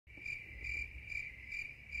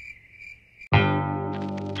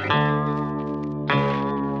Hey,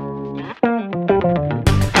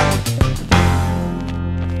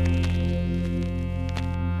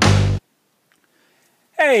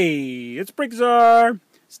 it's BrickTsar.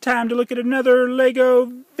 It's time to look at another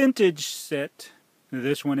Lego vintage set.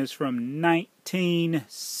 This one is from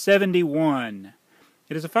 1971.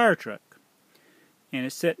 It is a fire truck, and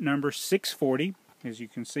it's set number 640, as you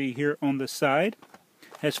can see here on the side.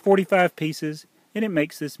 It has 45 pieces, and it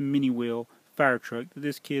makes this mini wheel fire truck that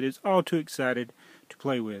this kid is all too excited to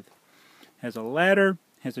play with. It has a ladder,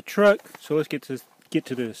 has a truck, so let's get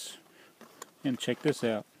to this and check this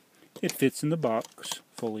out. It fits in the box,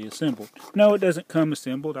 fully assembled. No, it doesn't come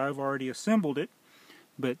assembled. I've already assembled it.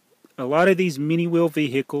 But a lot of these mini wheel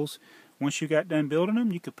vehicles, once you got done building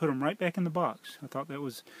them, you could put them right back in the box. I thought that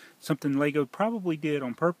was something Lego probably did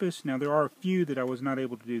on purpose. Now, there are a few that I was not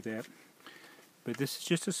able to do that. But this is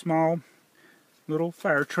just a small little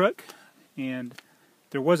fire truck. And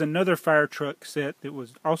there was another fire truck set that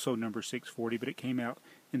was also number 640, but it came out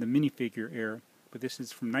in the minifigure era. But this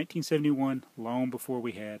is from 1971, long before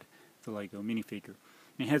we had the Lego minifigure.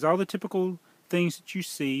 And it has all the typical things that you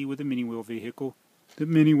see with a mini wheel vehicle. The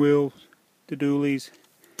mini wheels, the dualies,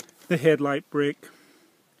 the headlight brick,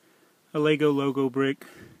 a Lego logo brick,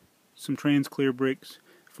 some trans clear bricks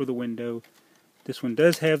for the window. This one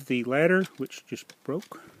does have the ladder, which just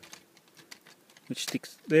broke, which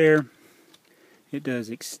sticks there. It does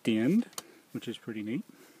extend, which is pretty neat,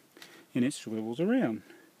 and it swivels around.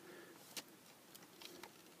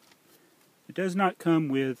 It does not come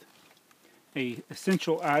with an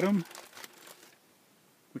essential item,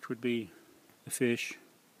 which would be a fish.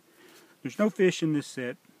 There's no fish in this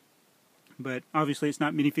set, but obviously it's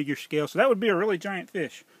not minifigure scale, so that would be a really giant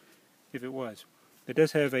fish if it was. It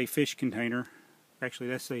does have a fish container. Actually,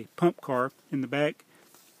 that's a pump car in the back.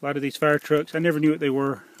 A lot of these fire trucks, I never knew what they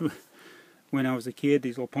were when I was a kid.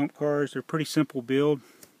 These little pump cars, they're pretty simple build.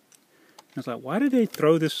 I was like, why did they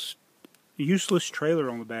throw this useless trailer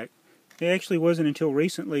on the back? It actually wasn't until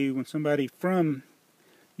recently when somebody from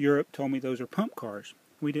Europe told me those are pump cars.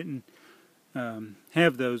 We didn't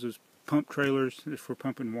have those as pump trailers for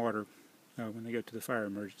pumping water when they go to the fire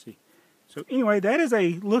emergency. So anyway, that is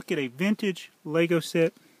a look at a vintage Lego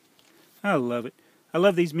set. I love it. I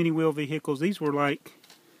love these mini wheel vehicles. These were like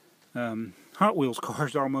Hot Wheels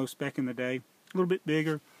cars almost back in the day. A little bit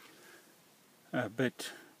bigger.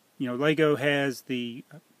 But, you know, Lego has the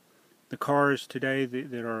cars today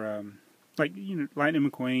that are like, you know, Lightning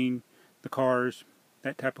McQueen, the cars,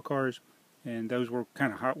 that type of cars, and those were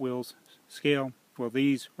kind of Hot Wheels scale. Well,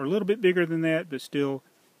 these are a little bit bigger than that, but still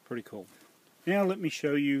pretty cool. Now let me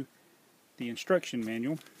show you the instruction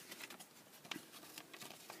manual.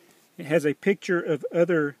 It has a picture of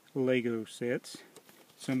other Lego sets,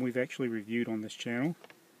 some we've actually reviewed on this channel.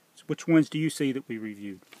 So which ones do you see that we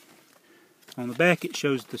reviewed? On the back it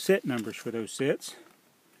shows the set numbers for those sets.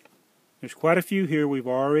 There's quite a few here we've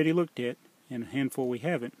already looked at, and a handful we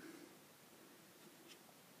haven't.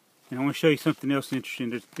 And I want to show you something else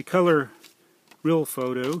interesting. There's the color real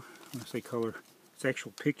photo. When I say color, it's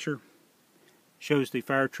actual picture. Shows the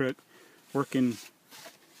fire truck working,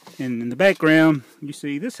 and in the background you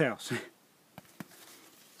see this house.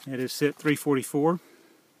 That is set 344.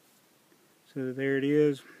 So there it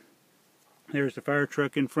is. There's the fire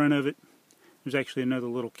truck in front of it. There's actually another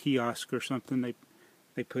little kiosk or something they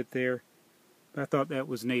put there. I thought that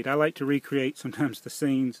was neat. I like to recreate sometimes the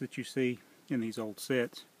scenes that you see in these old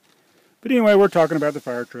sets. But anyway, we're talking about the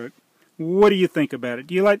fire truck. What do you think about it?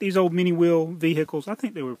 Do you like these old mini wheel vehicles? I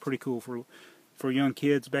think they were pretty cool for young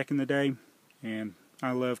kids back in the day, and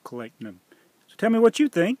I love collecting them. So tell me what you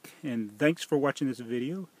think, and thanks for watching this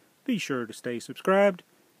video. Be sure to stay subscribed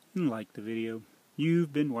and like the video.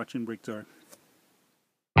 You've been watching BrickTsar.